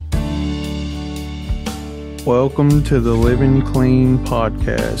Welcome to the Living Clean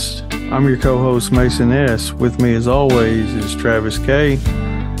podcast. I'm your co-host Mason S. With me as always is Travis K.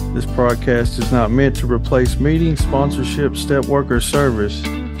 This podcast is not meant to replace meetings, sponsorship, step work, or service.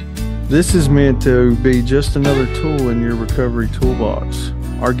 This is meant to be just another tool in your recovery toolbox.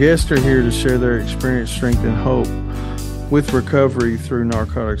 Our guests are here to share their experience, strength, and hope with recovery through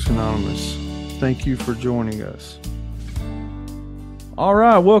Narcotics Anonymous. Thank you for joining us. All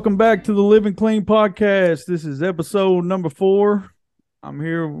right, welcome back to the Living Clean podcast. This is episode number 4.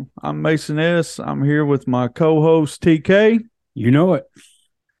 I'm Mason S. I'm here with my co-host TK. You know it.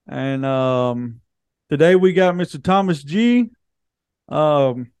 And today we got Mr. Thomas G.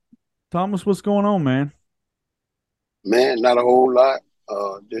 Thomas, what's going on, man? Man, not a whole lot.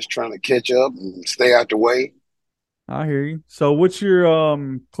 Just trying to catch up and stay out the way. I hear you. So what's your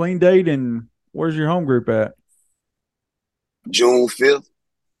clean date and where's your home group at? June 5th,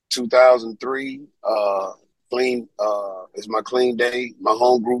 2003. Clean is my clean day. My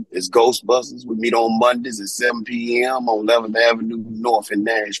home group is Ghostbusters. We meet on Mondays at 7 p.m. on 11th Avenue North in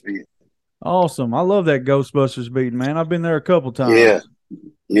Nashville. Awesome. I love that Ghostbusters meeting, man. I've been there a couple times.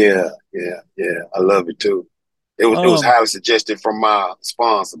 Yeah. I love it too. It was highly suggested from my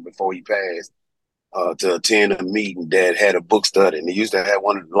sponsor before he passed to attend a meeting that had a book study. And they used to have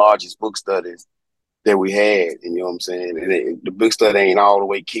one of the largest book studies that we had. And you know what I'm saying? And the book study ain't all the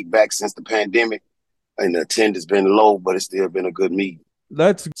way kicked back since the pandemic. And the attendance been low, but it's still been a good meeting.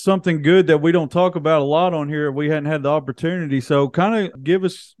 That's something good that we don't talk about a lot on here. We hadn't had the opportunity. So kind of give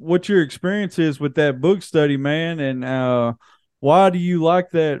us what your experience is with that book study, man. And why do you like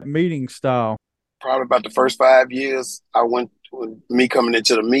that meeting style? Probably about the first 5 years me coming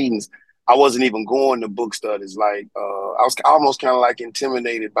into the meetings, I wasn't even going to book studies. Like I was almost kind of like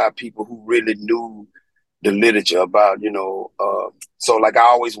intimidated by people who really knew the literature about, so like I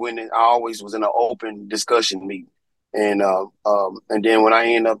always was in an open discussion meeting. And then when I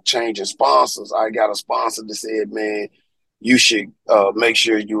ended up changing sponsors, I got a sponsor that said, man, you should make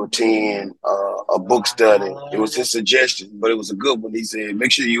sure you attend a book study. It was his suggestion, but it was a good one. He said,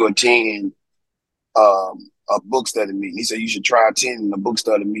 make sure you attend a book study meeting. He said you should try attending a book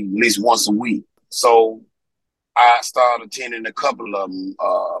study meeting at least once a week. So I started attending a couple of them.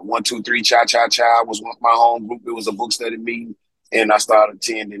 1, 2, 3, Cha Cha Cha was my home group. It was a book study meeting. And I started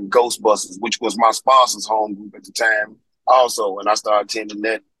attending Ghostbusters, which was my sponsor's home group at the time also. And I started attending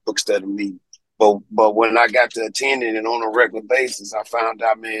that book study meeting. But when I got to attending it on a regular basis, I found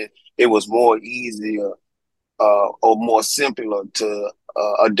out, man, it was more easier or more simpler to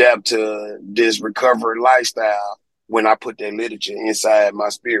adapt to this recovery lifestyle when I put that literature inside my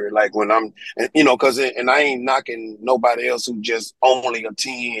spirit. Like when and I ain't knocking nobody else who just only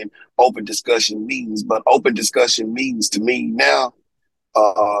attend open discussion meetings, but open discussion meetings to me now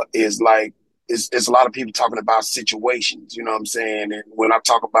is like, it's a lot of people talking about situations, you know what I'm saying? And when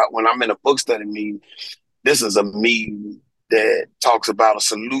I'm in a book study meeting, this is a meeting that talks about a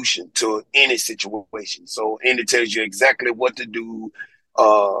solution to any situation. And it tells you exactly what to do,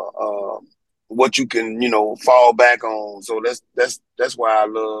 what you can, fall back on. So that's why I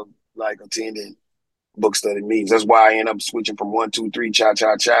love like attending book study meetings. That's why I end up switching from 1, 2, 3, Cha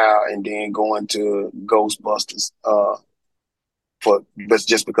Cha Cha, and then going to Ghostbusters. But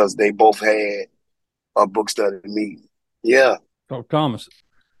just because they both had a book study meeting. Yeah. So Thomas,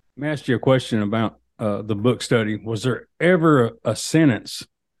 let me ask you a question about the book study. Was there ever a sentence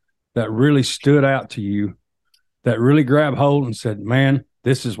that really stood out to you, that really grabbed hold and said, man,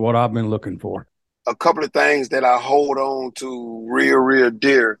 this is what I've been looking for? A couple of things that I hold on to real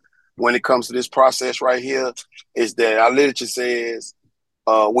dear when it comes to this process right here is that our literature says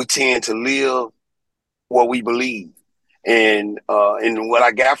we tend to live what we believe. And what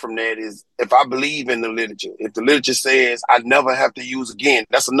I got from that is, if I believe in the literature, if the literature says I never have to use again,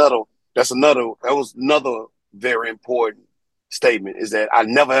 that was another very important statement, is that I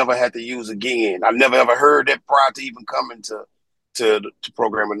never ever had to use again. I never ever heard that prior to even coming to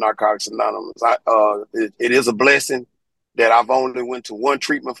program with Narcotics Anonymous. It is a blessing that I've only went to one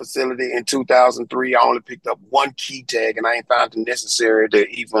treatment facility in 2003. I only picked up one key tag, and I ain't found it necessary to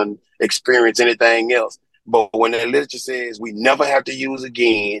even experience anything else. But when the literature says we never have to use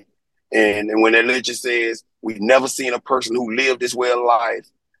again, and when the literature says we've never seen a person who lived this way of life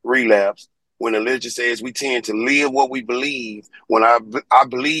relapse, when the literature says we tend to live what we believe, when I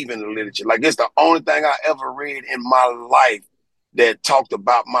believe in the literature, like it's the only thing I ever read in my life that talked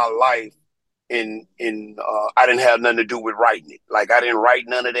about my life I didn't have nothing to do with writing it. Like I didn't write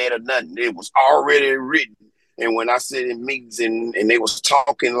none of that or nothing. It was already written. And when I sit in meetings and they was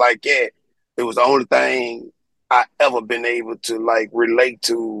talking like that, it was the only thing I ever been able to like relate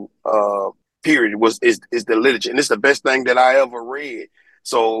to period, is the literature. And it's the best thing that I ever read.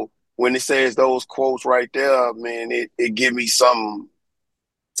 So when it says those quotes right there, man, it give me something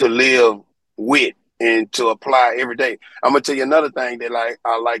to live with and to apply every day. I'm gonna tell you another thing that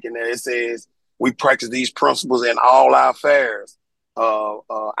I like in there. It says we practice these principles in all our affairs.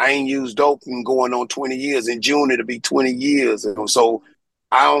 I ain't used dope in going on 20 years. In June it'll be 20 years. And so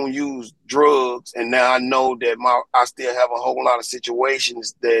I don't use drugs, and now I know that I still have a whole lot of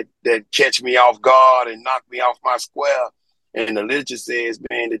situations that catch me off guard and knock me off my square. And the literature says,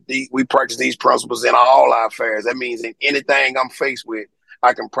 man, that we practice these principles in all our affairs. That means in anything I'm faced with,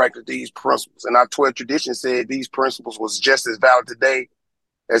 I can practice these principles. And our 12 tradition said these principles was just as valid today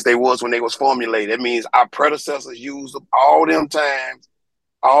as they was when they was formulated. That means our predecessors used them all them times,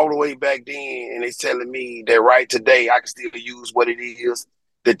 all the way back then, and they telling me that right today I can still use what it is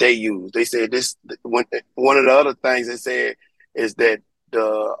that they use. They said this. One of the other things they said is that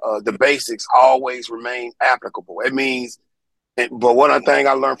the basics always remain applicable. It means, but one thing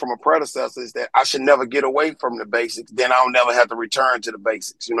I learned from a predecessor is that I should never get away from the basics. Then I'll never have to return to the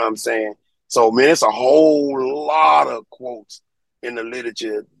basics. You know what I'm saying? So, man, it's a whole lot of quotes in the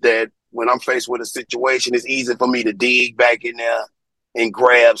literature that when I'm faced with a situation, it's easy for me to dig back in there and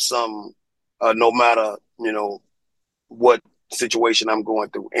grab some, no matter, what situation I'm going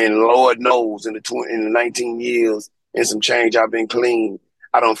through. And Lord knows in the 19 years and some change I've been clean,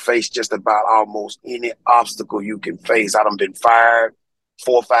 I done faced just about almost any obstacle you can face. I done been fired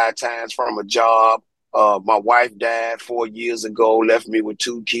 4 or 5 times from a job. My wife died 4 years ago, left me with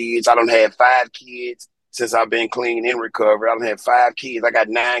 2 kids. I done had 5 kids since I've been clean in recovery. I done had 5 kids. I got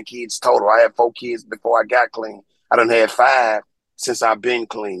 9 kids total. I had 4 kids before I got clean. I done had 5 since I've been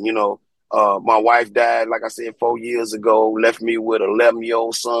clean. My wife died, like I said, 4 years ago, left me with an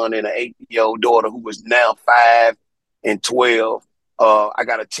 11-year-old son and an 8-year-old daughter who was now 5 and 12. I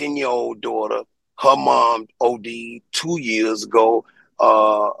got a 10-year-old daughter. Her mom OD'd 2 years ago.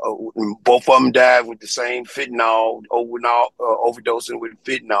 Both of them died with the same fentanyl, overdosing with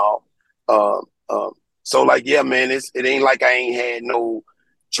fentanyl. So, like, yeah, man, it ain't like I ain't had no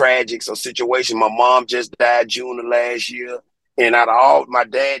tragics or situation. My mom just died June of last year. And my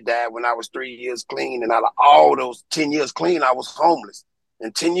dad died when I was 3 years clean. And out of all those 10 years clean, I was homeless.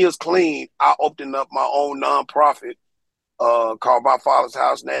 And 10 years clean, I opened up my own nonprofit called My Father's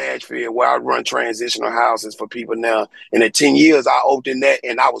House Nashville, where I run transitional houses for people now. And at 10 years, I opened that,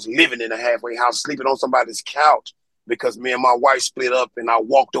 and I was living in a halfway house, sleeping on somebody's couch because me and my wife split up, and I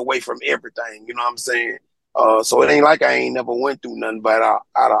walked away from everything. You know what I'm saying? So it ain't like I ain't never went through nothing, but out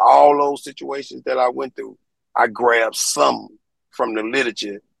of all those situations that I went through, I grabbed some from the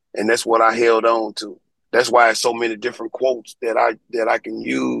literature, and that's what I held on to. That's why there's so many different quotes that I can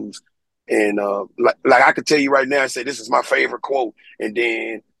use. And like I could tell you right now, I say, this is my favorite quote. And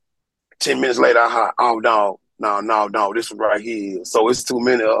then 10 minutes later, no, this one right here. So it's too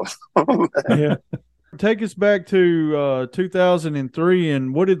many of them. Yeah. Take us back to 2003,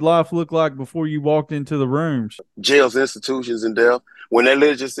 and what did life look like before you walked into the rooms? Jails, institutions, and death. When that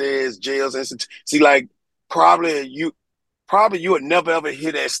literature says jails, see, like, probably you would never ever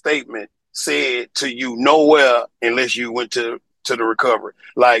hear that statement said to you nowhere unless you went to the recovery.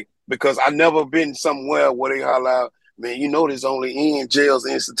 Like, because I never been somewhere where they holler out, man, there's only in jails,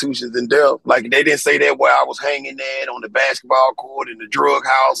 institutions, and death. Like, they didn't say that where I was hanging at, on the basketball court, in the drug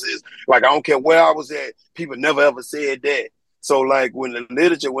houses. Like, I don't care where I was at. People never ever said that. So, like, when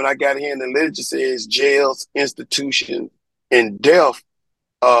I got here and the literature says jails, institutions, and death,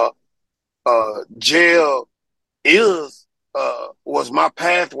 jail was my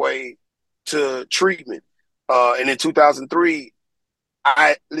pathway to treatment. And in 2003,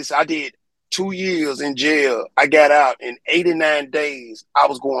 I did 2 years in jail. I got out in 89 days. I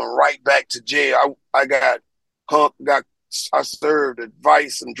was going right back to jail. I served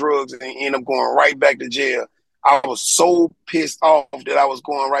advice and drugs and ended up going right back to jail. I was so pissed off that I was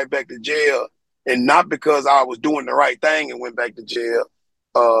going right back to jail, and not because I was doing the right thing and went back to jail.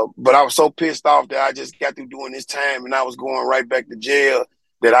 But I was so pissed off that I just got through doing this time and I was going right back to jail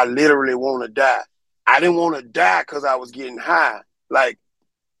that I literally want to die. I didn't want to die because I was getting high. Like,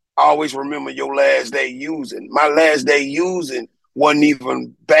 always remember your last day using. My last day using wasn't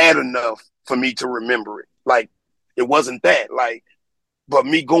even bad enough for me to remember it. Like, it wasn't that. Like, but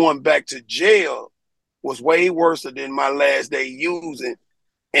me going back to jail was way worse than my last day using.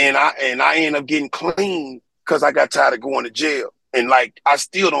 And I ended up getting clean because I got tired of going to jail. And, like, I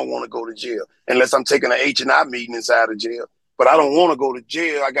still don't want to go to jail unless I'm taking an H&I meeting inside of jail. But I don't want to go to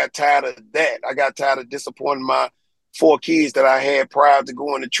jail. I got tired of that. I got tired of disappointing my 4 kids that I had prior to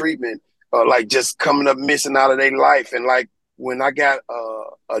going to treatment, like just coming up missing out of their life. And, like, when I got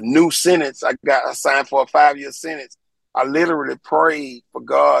a new sentence, I signed for a 5-year sentence. I literally prayed for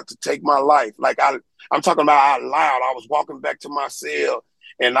God to take my life. Like I'm talking about out loud. I was walking back to my cell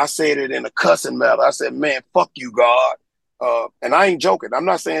and I said it in a cussing manner. I said, man, fuck you, God. And I ain't joking. I'm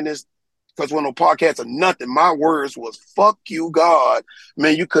not saying this because we're no podcast or nothing. My words was, fuck you, God.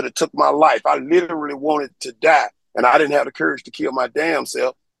 Man, you could have took my life. I literally wanted to die. And I didn't have the courage to kill my damn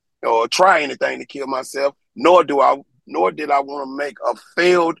self or try anything to kill myself, nor did I want to make a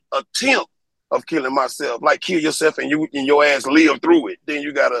failed attempt of killing myself. Like kill yourself and your ass live through it. Then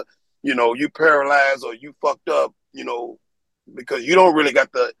you gotta, you paralyzed or you fucked up, because you don't really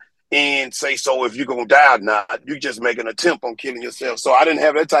got the end say so if you're gonna die or not. You just make an attempt on killing yourself. So I didn't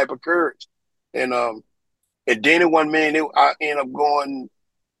have that type of courage. And then in one man, I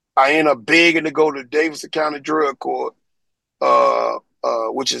end up begging to go to Davidson County Drug Court,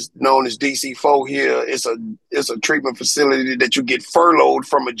 which is known as DC4 here. It's a treatment facility that you get furloughed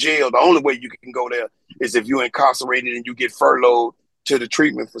from a jail. The only way you can go there is if you're incarcerated and you get furloughed to the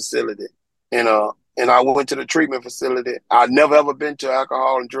treatment facility. And I went to the treatment facility. I'd never ever been to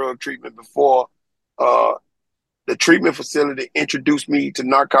alcohol and drug treatment before. The treatment facility introduced me to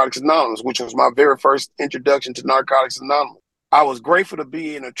Narcotics Anonymous, which was my very first introduction to Narcotics Anonymous. I was grateful to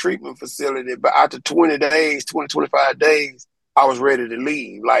be in a treatment facility, but after 25 days, I was ready to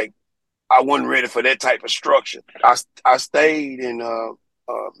leave. Like, I wasn't ready for that type of structure. I stayed and,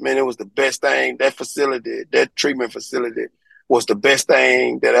 man, it was the best thing. That treatment facility was the best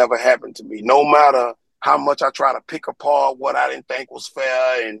thing that ever happened to me. No matter how much I try to pick apart what I didn't think was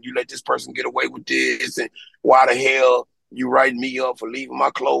fair and you let this person get away with this and why the hell you writing me up for leaving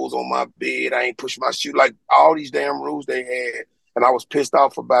my clothes on my bed, I ain't push my shoe, like all these damn rules they had. And I was pissed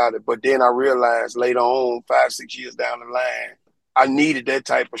off about it. But then I realized later on, 5-6 years down the line, I needed that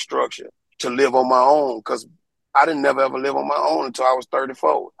type of structure to live on my own because I didn't never ever live on my own until I was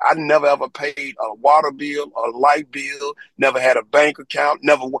 34. I never ever paid a water bill, a light bill, never had a bank account,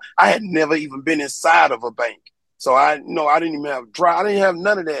 I had never even been inside of a bank. So I didn't even have I didn't have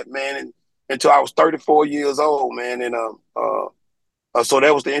none of that, man, until I was 34 years old, man. And so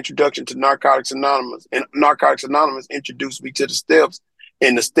that was the introduction to Narcotics Anonymous. And Narcotics Anonymous introduced me to the steps,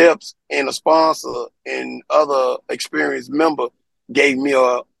 and the steps and the sponsor and other experienced member gave me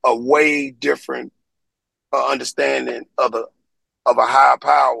a way different understanding of a higher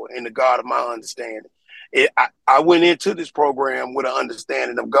power and the God of my understanding. I went into this program with an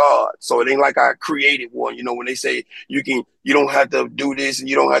understanding of God. So it ain't like I created one. When they say you don't have to do this and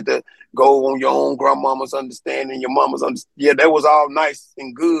you don't have to go on your own grandmama's understanding, your mama's understanding. Yeah, that was all nice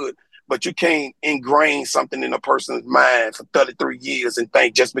and good, but you can't ingrain something in a person's mind for 33 years and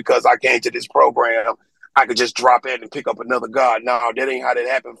think just because I came to this program, I could just drop it and pick up another God. No, that ain't how that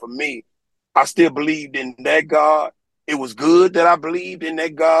happened for me. I still believed in that God. It was good that I believed in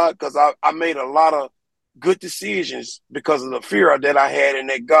that God because I made a lot of good decisions because of the fear that I had in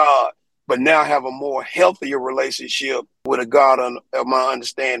that God, but now I have a more healthier relationship with a God of my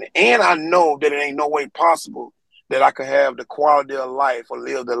understanding. And I know that it ain't no way possible that I could have the quality of life or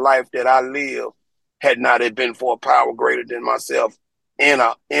live the life that I live had not it been for a power greater than myself and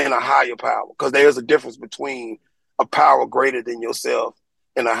a higher power. Because there's a difference between a power greater than yourself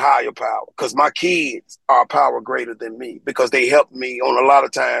and a higher power, because my kids are a power greater than me because they help me on a lot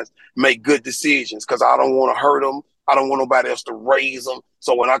of times make good decisions because I don't want to hurt them. I don't want nobody else to raise them.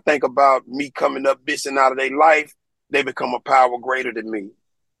 So when I think about me coming up missing out of their life, they become a power greater than me.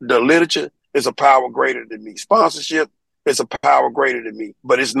 The literature is a power greater than me. Sponsorship is a power greater than me,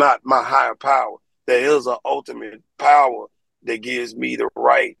 but it's not my higher power. There is an ultimate power that gives me the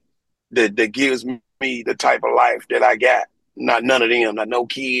right, that gives me the type of life that I got. Not none of them, not no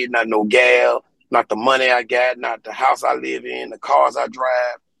kid, not no gal, not the money I got, not the house I live in, the cars I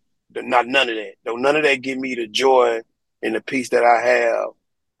drive, not none of that. Don't none of that give me the joy and the peace that I have.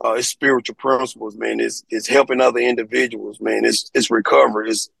 It's spiritual principles, man. It's helping other individuals, man. It's recovery.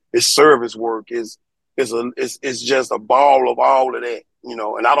 It's service work. It's just a ball of all of that,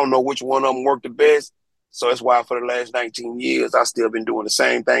 And I don't know which one of them work the best. So that's why for the last 19 years, I've still been doing the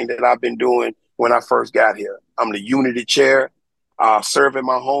same thing that I've been doing when I first got here. I'm the unity chair. I serve in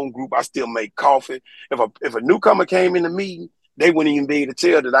my home group. I still make coffee. If a newcomer came in the meeting, they wouldn't even be able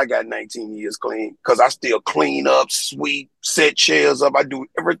to tell that I got 19 years clean because I still clean up, sweep, set chairs up. I do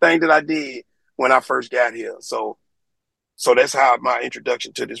everything that I did when I first got here. So that's how my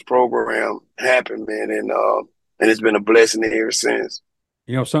introduction to this program happened, man. And it's been a blessing ever since.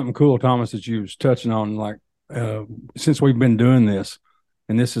 Something cool, Thomas, that you was touching on, like since we've been doing this,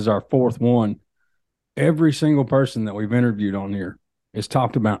 and this is our fourth one, every single person that we've interviewed on here has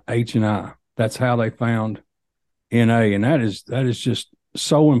talked about H&I. That's how they found NA, and that is just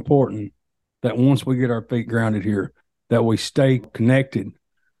so important that once we get our feet grounded here, that we stay connected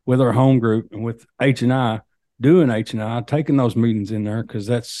with our home group and with H&I, doing H&I, taking those meetings in there, because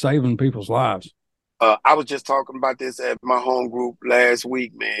that's saving people's lives. I was just talking about this at my home group last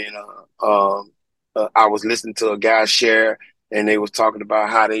week, man. I was listening to a guy share, and they was talking about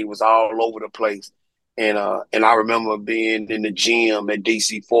how they was all over the place. And I remember being in the gym at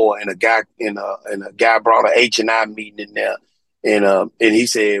DC4, and a guy brought an H&I meeting in there. And he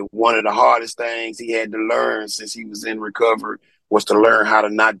said one of the hardest things he had to learn since he was in recovery was to learn how to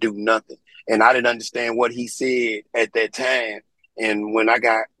not do nothing. And I didn't understand what he said at that time. And when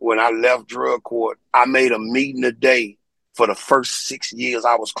I left drug court, I made a meeting a day for the first 6 years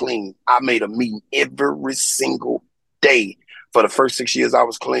I was clean. I made a meeting every single day for the first 6 years I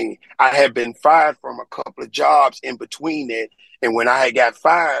was clean. I had been fired from a couple of jobs in between that. And when I had got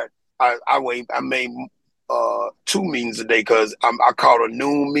fired, I made 2 meetings a day, because I called a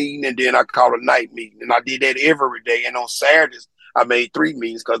noon meeting and then I called a night meeting. And I did that every day. And on Saturdays, I made 3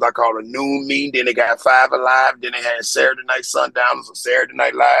 meetings, because I called a noon meeting, then they got 5 Alive, then they had Saturday night sundowners or Saturday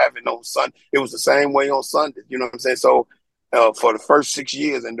night live, and on Sunday it was the same way on Sunday. You know what I'm saying? So for the first 6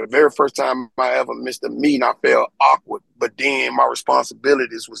 years, and the very first time I ever missed a meeting, I felt awkward. But then my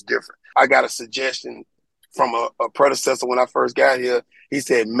responsibilities was different. I got a suggestion from a predecessor when I first got here. He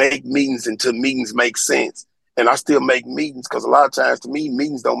said, make meetings until meetings make sense. And I still make meetings, because a lot of times to me,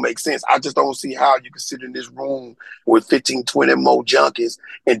 meetings don't make sense. I just don't see how you can sit in this room with 15, 20 more junkies,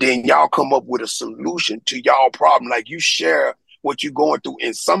 and then y'all come up with a solution to y'all problem. Like, you share what you're going through,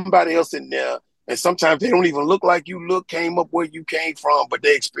 and somebody else in there, and sometimes they don't even look like you came up where you came from, but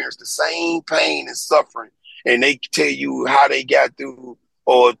they experience the same pain and suffering. And they tell you how they got through,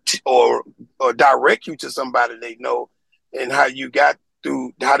 or direct you to somebody they know, and how they got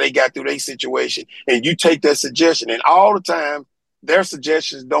through their situation, and you take that suggestion. And all the time, their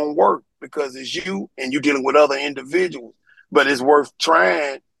suggestions don't work, because it's you and you're dealing with other individuals. But it's worth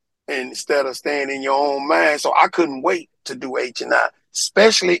trying, instead of staying in your own mind. So I couldn't wait to do H&I,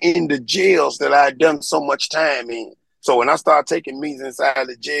 especially in the jails that I had done so much time in. So when I started taking meetings inside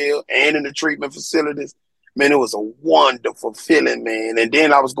the jail and in the treatment facilities, man, it was a wonderful feeling, man. And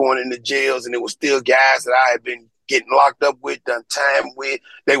then I was going into jails, and it was still guys that I had been getting locked up with, done time with.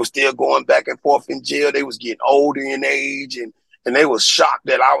 They were still going back and forth in jail. They was getting older in age, and they was shocked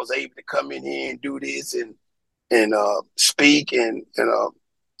that I was able to come in here and do this and speak. And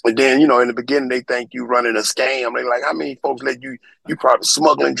then, in the beginning, they think you running a scam. They like, how many folks let you probably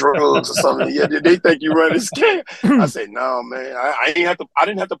smuggling drugs or something? Yeah, they think you running a scam. I said, no, man, I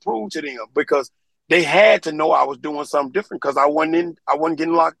didn't have to prove to them, because they had to know I was doing something different, because I wasn't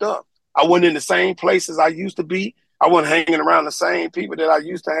getting locked up. I wasn't in the same places I used to be. I wasn't hanging around the same people that I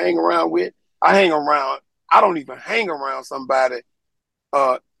used to hang around with. I don't even hang around somebody,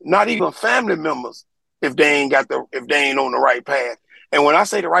 not even family members, if they ain't on the right path. And when I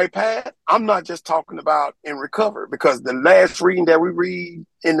say the right path, I'm not just talking about in recovery, because the last reading that we read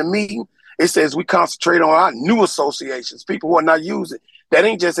in the meeting, it says we concentrate on our new associations, people who are not using. That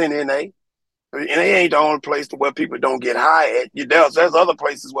ain't just in NA. And they ain't the only place where people don't get high at. There's other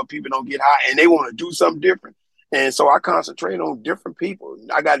places where people don't get high and they want to do something different. And so I concentrate on different people.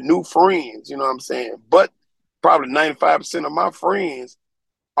 I got new friends, you know what I'm saying? But probably 95% of my friends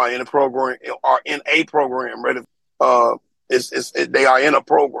are in a program, rather. They are in a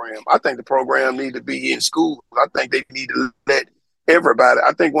program. I think the program need to be in school. I think they need to let everybody.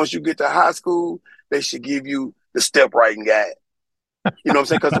 I think once you get to high school, they should give you the step writing guide. You know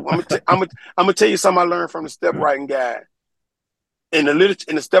what I'm saying? Because I'm gonna tell you something I learned from the step writing guide. In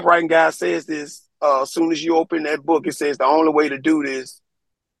the step writing guide says this. As soon as you open that book, it says the only way to do this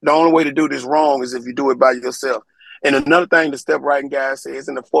wrong is if you do it by yourself. And another thing the step writing guide says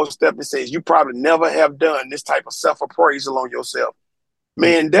in the 4th step, it says you probably never have done this type of self-appraisal on yourself.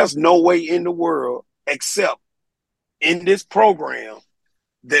 Man, there's no way in the world, except in this program,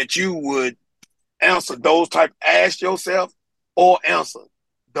 that you would ask yourself or answer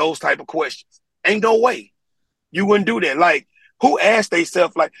those type of questions. Ain't no way. You wouldn't do that. Like, who asked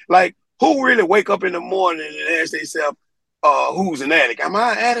themselves, like who really wake up in the morning and ask themselves, who's an addict? Am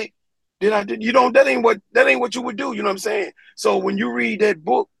I an addict? That ain't what you would do, you know what I'm saying? So when you read that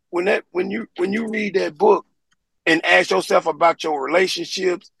book, when you read that book and ask yourself about your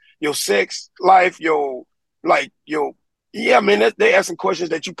relationships, your sex life, they asking questions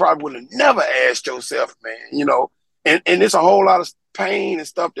that you probably would have never asked yourself, man, And there's a whole lot of pain and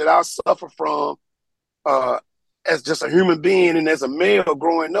stuff that I suffer from as just a human being and as a male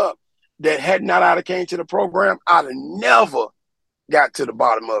growing up, that had not I'd have came to the program, I'd have never got to the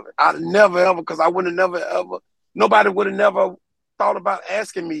bottom of it. I'd have never ever, because I would have never ever nobody would have never thought about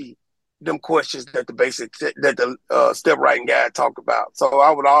asking me them questions that the step writing guide talked about. So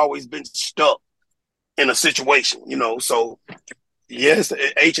I would have always been stuck in a situation, So yes,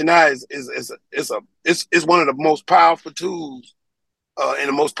 H&I is one of the most powerful tools and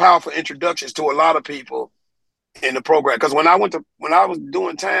the most powerful introductions to a lot of people in the program. Because when I was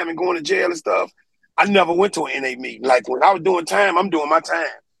doing time and going to jail and stuff, I never went to an NA meeting. Like when I was doing time, I'm doing my time.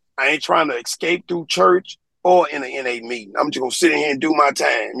 I ain't trying to escape through church or in an NA meeting. I'm just gonna sit in here and do my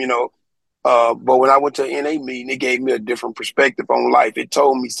time, But when I went to an NA meeting, it gave me a different perspective on life. It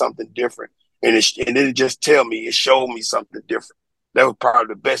told me something different, and it didn't just tell me; it showed me something different. That was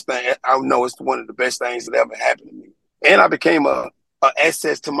probably the best thing. I know it's one of the best things that ever happened to me. And I became a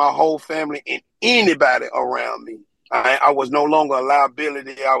access to my whole family and anybody around me. I was no longer a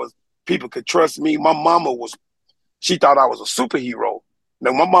liability. People could trust me. My mama she thought I was a superhero.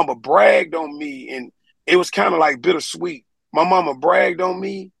 Now my mama bragged on me, and it was kind of like bittersweet. My mama bragged on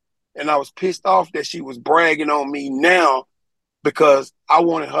me, and I was pissed off that she was bragging on me now because I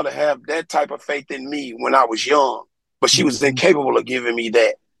wanted her to have that type of faith in me when I was young. But she was incapable of giving me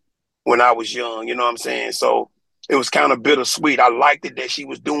that when I was young, you know what I'm saying? So it was kind of bittersweet. I liked it that she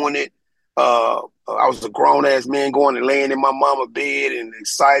was doing it. I was a grown-ass man going and laying in my mama's bed and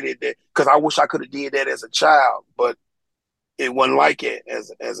excited that because I wish I could have did that as a child, but it wasn't like it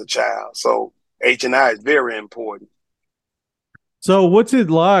as a child. So H&I is very important. So what's it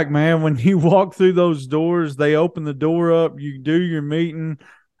like, man, when you walk through those doors, they open the door up, you do your meeting,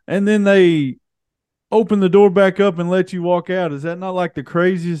 and then they open the door back up and let you walk out? Is that not like the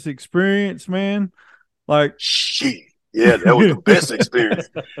craziest experience, man? Like, shit. Yeah, that was the best experience.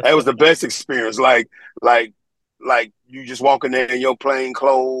 That was the best experience. Like you just walking there in your plain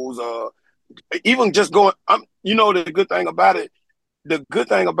clothes, even just going. The good thing about it. The good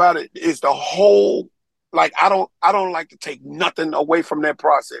thing about it is the whole. Like I don't like to take nothing away from that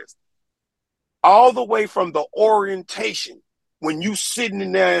process. All the way from the orientation, when you sitting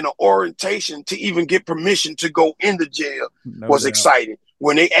in there in an orientation to even get permission to go in the jail was exciting.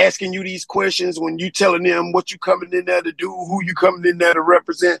 When they asking you these questions, when you telling them what you coming in there to do, who you coming in there to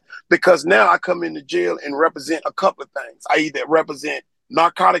represent, because now I come into jail and represent a couple of things. I either represent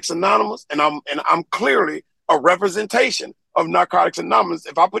Narcotics Anonymous, and I'm clearly a representation of Narcotics Anonymous.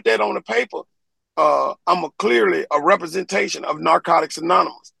 If I put that on the paper, I'm clearly a representation of Narcotics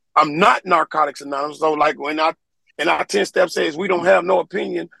Anonymous. I'm not Narcotics Anonymous. So like when our 10 step says we don't have no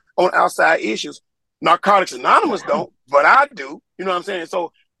opinion on outside issues, Narcotics Anonymous don't, but I do. You know what I'm saying?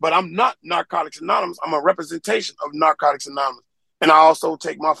 So, but I'm not Narcotics Anonymous. I'm a representation of Narcotics Anonymous. And I also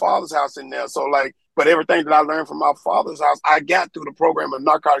take my father's house in there. So like, but everything that I learned from my father's house, I got through the program of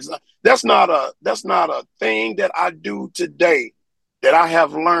Narcotics Anonymous. That's not a thing that I do today that I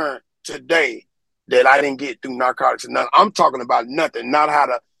have learned today that I didn't get through Narcotics Anonymous. I'm talking about nothing, not how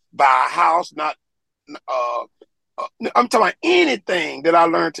to buy a house, I'm talking about anything that I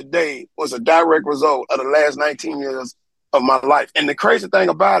learned today was a direct result of the last 19 years of my life. And the crazy thing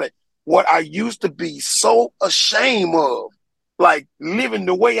about it, what I used to be so ashamed of, like living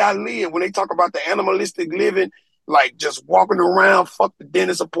the way I live, when they talk about the animalistic living, like just walking around, fuck the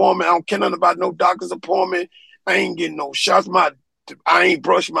dentist appointment, I don't care nothing about no doctor's appointment, I ain't getting no shots, I ain't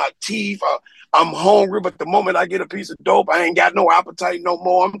brushed my teeth, I'm hungry, but the moment I get a piece of dope, I ain't got no appetite no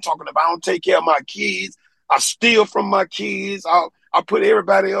more. I'm talking about I don't take care of my kids. I steal from my kids. I put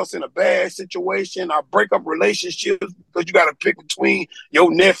everybody else in a bad situation. I break up relationships because you got to pick between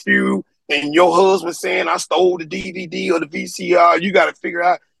your nephew and your husband saying I stole the DVD or the VCR. You got to figure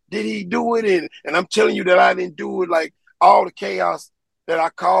out, did he do it? And I'm telling you that I didn't do it. Like all the chaos that I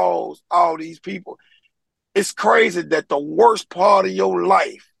caused all these people. It's crazy that the worst part of your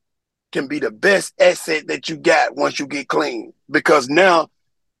life can be the best asset that you got once you get clean. Because now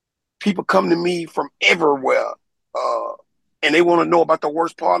people come to me from everywhere, and they want to know about the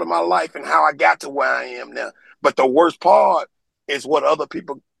worst part of my life and how I got to where I am now. But the worst part is what other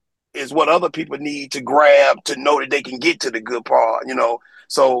people need to grab to know that they can get to the good part,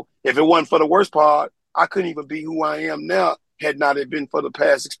 So if it wasn't for the worst part, I couldn't even be who I am now had not it been for the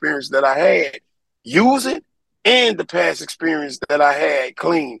past experience that I had using and the past experience that I had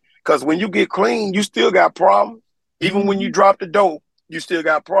clean. Because when you get clean, you still got problems. Even when you drop the dope, you still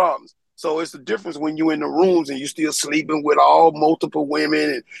got problems. So it's the difference when you're in the rooms and you're still sleeping with multiple women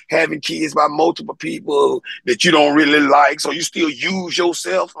and having kids by multiple people that you don't really like. So you still use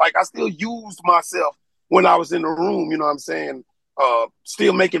yourself. Like I still used myself when I was in the room, you know what I'm saying?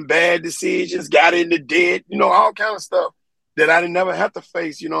 Still making bad decisions, got into debt, all kind of stuff that I didn't never have to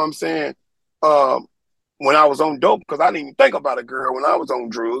face, you know what I'm saying? When I was on dope, because I didn't even think about a girl when I was on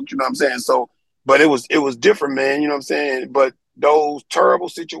drugs, you know what I'm saying? So But it was different, man. You know what I'm saying? But those terrible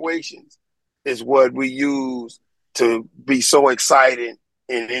situations is what we use to be so excited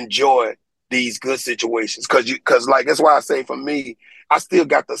and enjoy these good situations. Cause like that's why I say for me, I still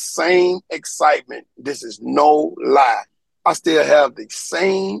got the same excitement. This is no lie. I still have the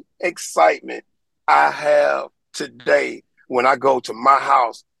same excitement I have today when I go to my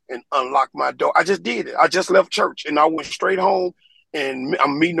house and unlock my door. I just did it. I just left church and I went straight home and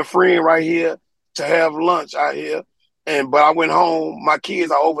I'm meeting a friend right here to have lunch out here. But I went home. My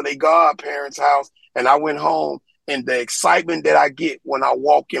kids are over their godparents' house, and I went home. And the excitement that I get when I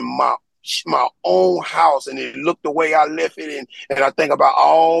walk in my own house and it looked the way I left it, and I think about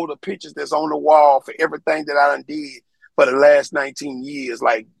all the pictures that's on the wall for everything that I done did for the last 19 years,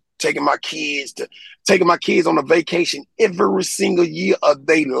 like taking my kids on a vacation every single year of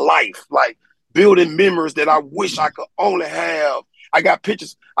their life, like building memories that I wish I could only have. I got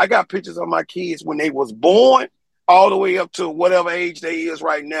pictures of my kids when they was born all the way up to whatever age they is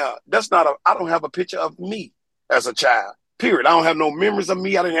right now. I don't have a picture of me as a child, period. I don't have no memories of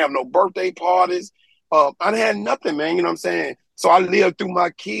me. I didn't have no birthday parties. I didn't have nothing, man. You know what I'm saying? So I lived through my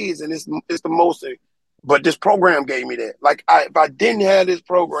kids, and it's the most, but this program gave me that. Like if I didn't have this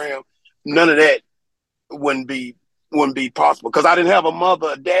program, none of that wouldn't be possible, because I didn't have a mother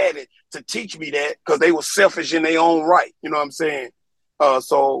or daddy to teach me that, because they were selfish in their own right. You know what I'm saying?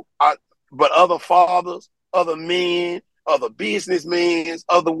 But other fathers, other men, other businessmen,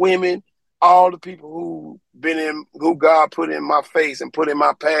 other women, all the people who God put in my face and put in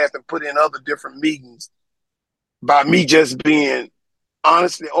my path and put in other different meetings, by me just being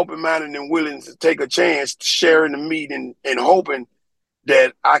honestly open-minded and willing to take a chance to share in the meeting and hoping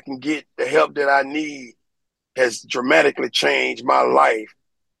that I can get the help that I need, has dramatically changed my life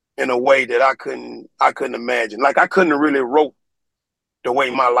in a way that I couldn't imagine. Like I couldn't have really wrote the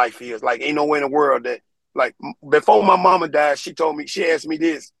way my life is. Like ain't no way in the world that, like, before my mama died, she asked me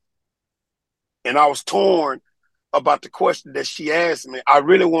this, and I was torn about the question that she asked me. I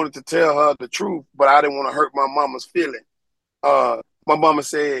really wanted to tell her the truth, but I didn't want to hurt my mama's feeling. My mama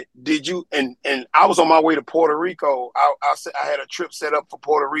said, "Did you?" And I was on my way to Puerto Rico. I had a trip set up for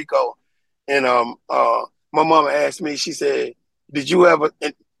Puerto Rico, and my mama asked me. She said, "Did you ever?"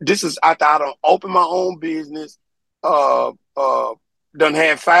 And this is after I done opened my own business. Done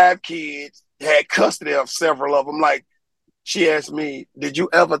had 5 kids, had custody of several of them. Like, she asked me, "Did you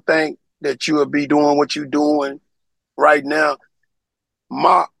ever think that you would be doing what you're doing right now?"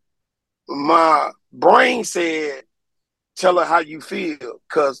 My brain said, "Tell her how you feel,"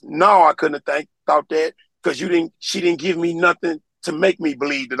 because no, I couldn't have thought that, because she didn't give me nothing to make me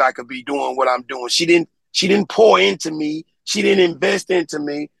believe that I could be doing what I'm doing. She didn't pour into me. She didn't invest into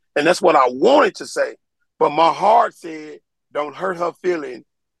me. And that's what I wanted to say. But my heart said, don't hurt her feeling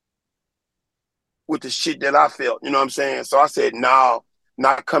with the shit that I felt. You know what I'm saying? So I said, no,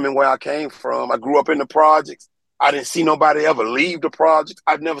 not coming where I came from. I grew up in the projects. I didn't see nobody ever leave the projects.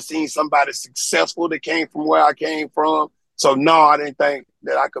 I've never seen somebody successful that came from where I came from. So no, I didn't think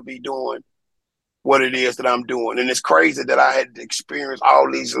that I could be doing what it is that I'm doing. And it's crazy that I had to experience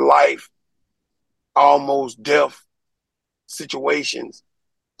all these life, almost death situations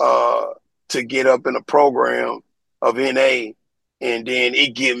to get up in a program of NA, and then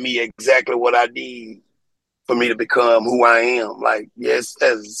it give me exactly what I need for me to become who I am. Like, yes,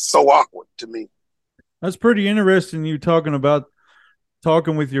 that's so awkward to me. That's pretty interesting, you talking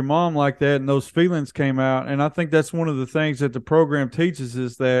with your mom like that, and those feelings came out. And I think that's one of the things that the program teaches,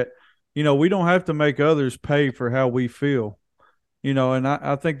 is that, you know, we don't have to make others pay for how we feel, you know. And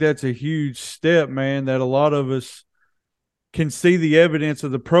I think that's a huge step, man, that a lot of us can see the evidence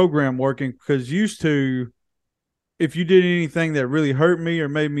of the program working, because used to, if you did anything that really hurt me or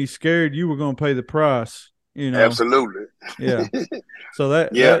made me scared, you were going to pay the price, you know. Absolutely. Yeah. So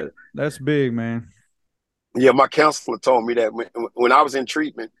that's big, man. Yeah, my counselor told me that when I was in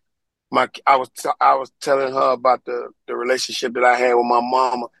treatment, I was telling her about the relationship that I had with my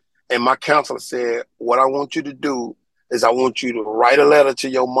mama, and my counselor said, what I want you to do is I want you to write a letter to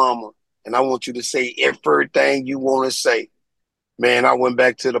your mama, and I want you to say everything you want to say. Man, I went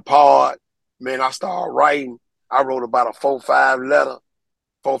back to the pod. Man, I started writing. I wrote about a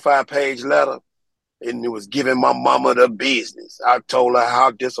 4-5 page letter, and it was giving my mama the business. I told her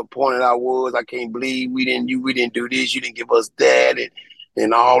how disappointed I was. I can't believe we didn't do this. You didn't give us that,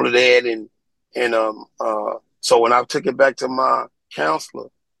 and all of that. So when I took it back to my counselor,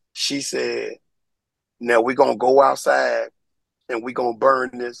 she said, now we're going to go outside and we're going to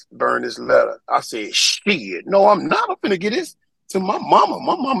burn this letter. I said, shit, no, I'm not. I'm going to get this to my mama.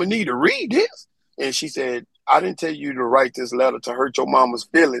 My mama need to read this. And she said, I didn't tell you to write this letter to hurt your mama's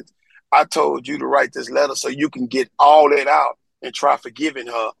feelings. I told you to write this letter so you can get all that out and try forgiving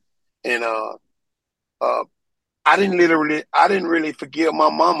her. And I didn't really forgive my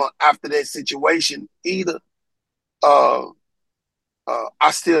mama after that situation either. Uh,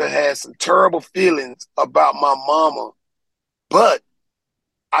 I still had some terrible feelings about my mama, but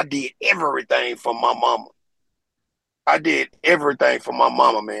I did everything for my mama. I did everything for my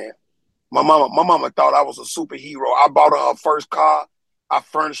mama, man. My mama thought I was a superhero. I bought her first car. I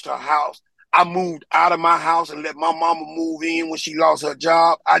furnished her house. I moved out of my house and let my mama move in when she lost her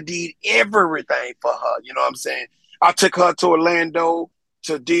job. I did everything for her. You know what I'm saying? I took her to Orlando,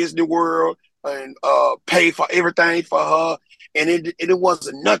 to Disney World, and paid for everything for her. And it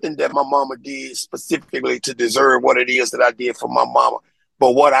wasn't nothing that my mama did specifically to deserve what it is that I did for my mama.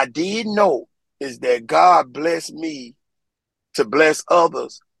 But what I did know is that God blessed me to bless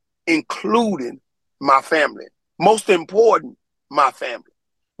others, including my family. Most important, my family,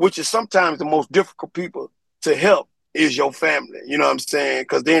 which is sometimes the most difficult people to help is your family. You know what I'm saying?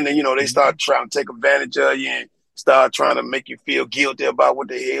 Because then, they start trying to take advantage of you and start trying to make you feel guilty about what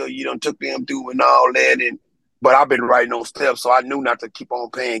the hell you done took them through and all that. But I've been writing those steps, so I knew not to keep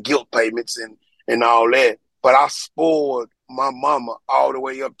on paying guilt payments and all that. But I spoiled my mama all the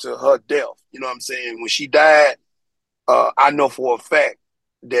way up to her death. You know what I'm saying? When she died, I know for a fact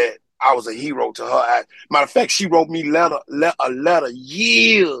that I was a hero to her. Matter of fact, she wrote me a letter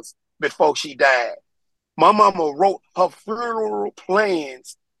years before she died. My mama wrote her funeral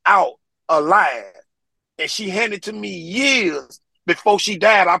plans out alive, and she handed it to me years before she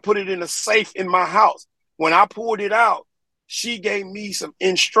died. I put it in a safe in my house. When I pulled it out, she gave me some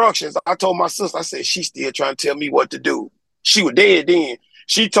instructions. I told my sister, I said, she's still trying to tell me what to do. She was dead then.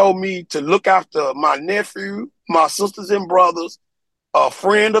 She told me to look after my nephew, my sisters and brothers, a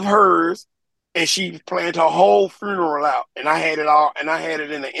friend of hers, and she planned her whole funeral out. And I had it all, and I had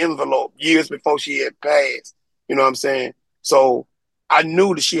it in an envelope years before she had passed. You know what I'm saying? So I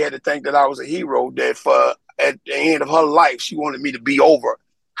knew that she had to think that I was a hero, that for at the end of her life, she wanted me to be over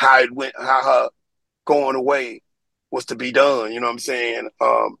how it went, how her going away was to be done. You know what I'm saying?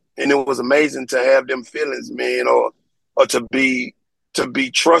 And it was amazing to have them feelings, man, or to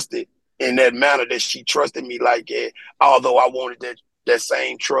be trusted in that manner that she trusted me like that, although I wanted that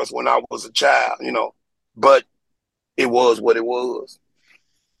same trust when I was a child, but it was what it was.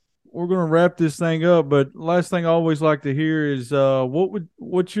 We're going to wrap this thing up, but last thing I always like to hear is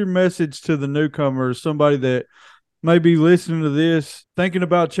what's your message to the newcomers, somebody that may be listening to this, thinking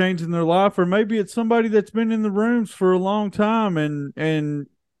about changing their life, or maybe it's somebody that's been in the rooms for a long time and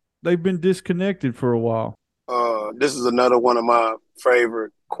they've been disconnected for a while. This is another one of my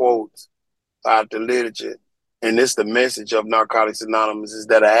favorite quotes out the literature. And it's the message of Narcotics Anonymous is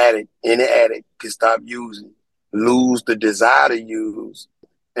that any addict can stop using, lose the desire to use,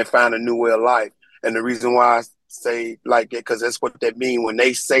 and find a new way of life. And the reason why I say like that, because that's what that means. When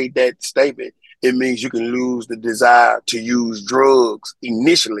they say that statement, it means you can lose the desire to use drugs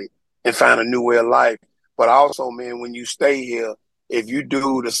initially and find a new way of life. But also, man, when you stay here, if you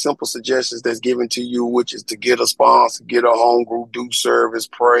do the simple suggestions that's given to you, which is to get a sponsor, get a home group, do service,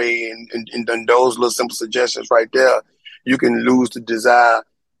 pray, and those little simple suggestions right there, you can lose the desire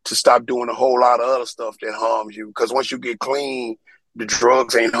to stop doing a whole lot of other stuff that harms you. Because once you get clean, the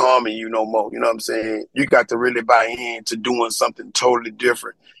drugs ain't harming you no more. You know what I'm saying? You got to really buy in to doing something totally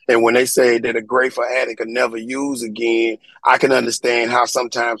different. And when they say that a grateful addict can never use again, I can understand how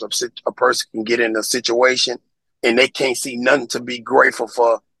sometimes a person can get in a situation and they can't see nothing to be grateful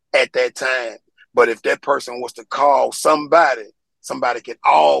for at that time. But if that person was to call somebody can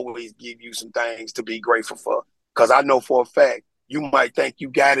always give you some things to be grateful for. Because I know for a fact, you might think you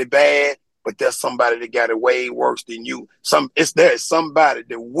got it bad, but there's somebody that got it way worse than you. There's somebody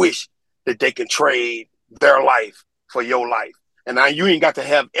that wish that they can trade their life for your life. And now you ain't got to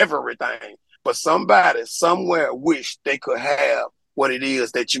have everything, but somebody somewhere wish they could have what it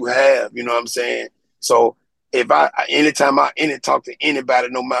is that you have. You know what I'm saying? So anytime I talk to anybody,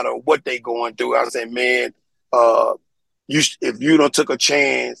 no matter what they going through, I say, man, if you don't took a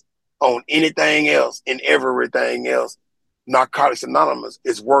chance on anything else and everything else, Narcotics Anonymous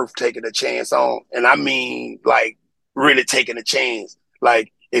is worth taking a chance on. And I mean, like, really taking a chance.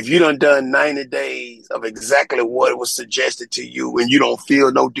 Like, if you done 90 days of exactly what was suggested to you and you don't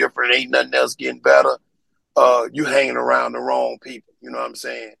feel no different, ain't nothing else getting better, you hanging around the wrong people. You know what I'm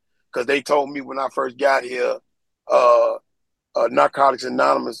saying? Because they told me when I first got here, Narcotics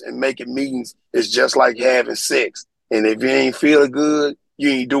Anonymous and making meetings is just like having sex. And if you ain't feeling good, you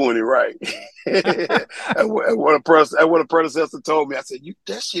ain't doing it right. And what a predecessor told me, I said,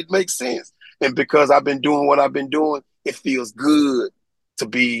 that shit makes sense. And because I've been doing what I've been doing, it feels good to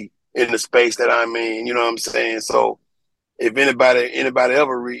be in the space that I'm in. You know what I'm saying? So if anybody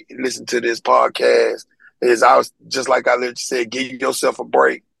ever listen to this podcast, I was just like I literally said, give yourself a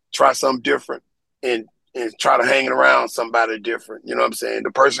break, try something different, and try to hang around somebody different. You know what I'm saying?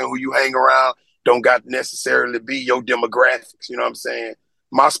 The person who you hang around don't got to necessarily be your demographics. You know what I'm saying?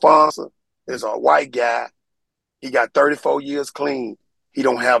 My sponsor is a white guy. He got 34 years clean. He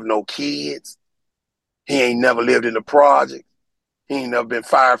don't have no kids. He ain't never lived in the project. He ain't never been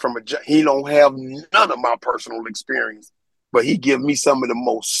fired from a job. He don't have none of my personal experience, but he give me some of the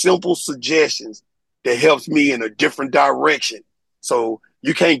most simple suggestions that helps me in a different direction. So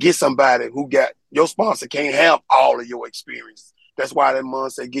you can't get somebody who got, your sponsor can't have all of your experience. That's why that man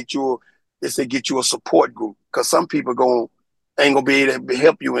said get you a support group, because some people ain't gonna be able to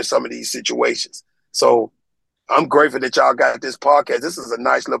help you in some of these situations. So I'm grateful that y'all got this podcast. This is a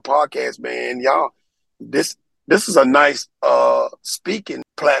nice little podcast, man. Y'all, this is a nice speaking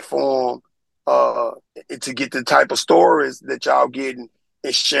platform to get the type of stories that y'all getting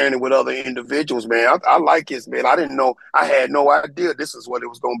and sharing it with other individuals, man. I like this, man. I had no idea this is what it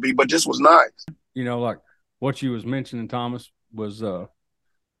was going to be, but this was nice. You know, like what you was mentioning, Thomas, was the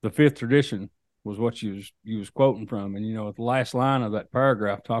fifth tradition was what you was quoting from. And, you know, the last line of that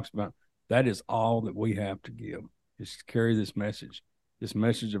paragraph talks about that is all that we have to give, is to carry this message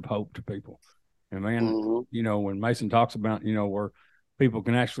of hope to people. And man, you know, when Mason talks about, you know, where people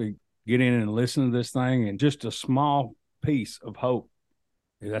can actually get in and listen to this thing and just a small piece of hope,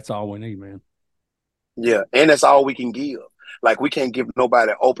 that's all we need, man. Yeah. And that's all we can give. Like, we can't give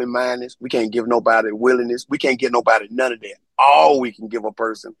nobody open-mindedness. We can't give nobody willingness. We can't give nobody none of that. All we can give a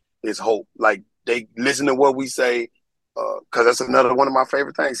person is hope. Like, they listen to what we say, because that's another one of my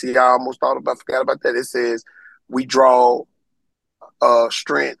favorite things. See, I almost forgot about that. It says we draw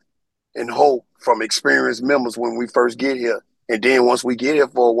strength and hope from experienced members when we first get here. And then once we get here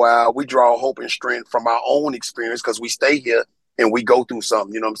for a while, we draw hope and strength from our own experience, because we stay here and we go through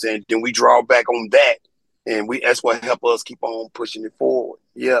something, you know what I'm saying? Then we draw back on that, and that's what help us keep on pushing it forward.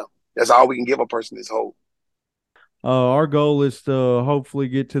 Yeah, that's all we can give a person is hope. Our goal is to hopefully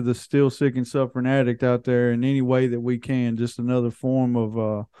get to the still sick and suffering addict out there in any way that we can, just another form of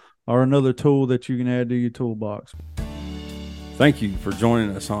or another tool that you can add to your toolbox. Thank you for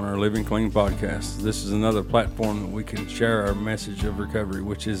joining us on our Living Clean podcast. This is another platform that we can share our message of recovery,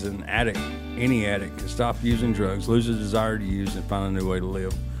 which is any addict can stop using drugs, lose a desire to use, and find a new way to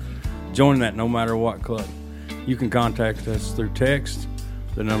live. Join that no matter what club. You can contact us through text.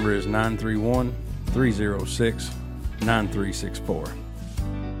 The number is 931-306-9364.